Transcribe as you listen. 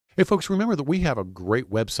Hey, folks, remember that we have a great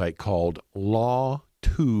website called LawTube.com,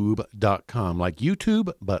 like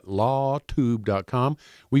YouTube, but LawTube.com.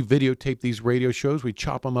 We videotape these radio shows. We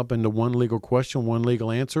chop them up into one legal question, one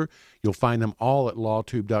legal answer. You'll find them all at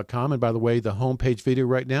LawTube.com. And by the way, the homepage video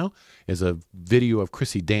right now is a video of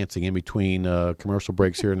Chrissy dancing in between commercial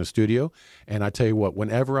breaks here in the studio. And I tell you what,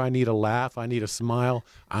 whenever I need a laugh, I need a smile,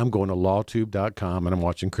 I'm going to LawTube.com and I'm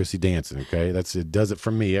watching Chrissy dancing, okay? It does it for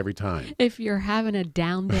me every time. If you're having a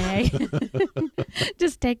down day,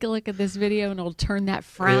 just take a look at this video and it'll turn that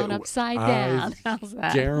frown upside down. How's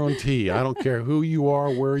that? Guarantee. I don't care who you are,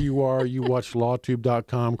 where you are, you watch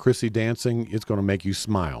LawTube.com, Chrissy dancing, it's going to make you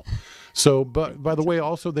smile. So, but by the way,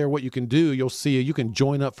 also there, what you can do, you'll see you can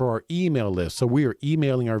join up for our email list. So we are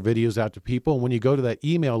emailing our videos out to people. And when you go to that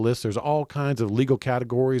email list, there's all kinds of legal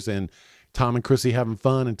categories and Tom and Chrissy having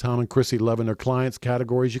fun and Tom and Chrissy loving their clients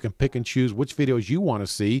categories. You can pick and choose which videos you want to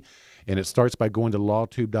see. And it starts by going to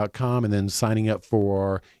lawtube.com and then signing up for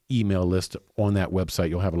our email list on that website.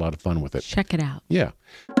 You'll have a lot of fun with it. Check it out. Yeah.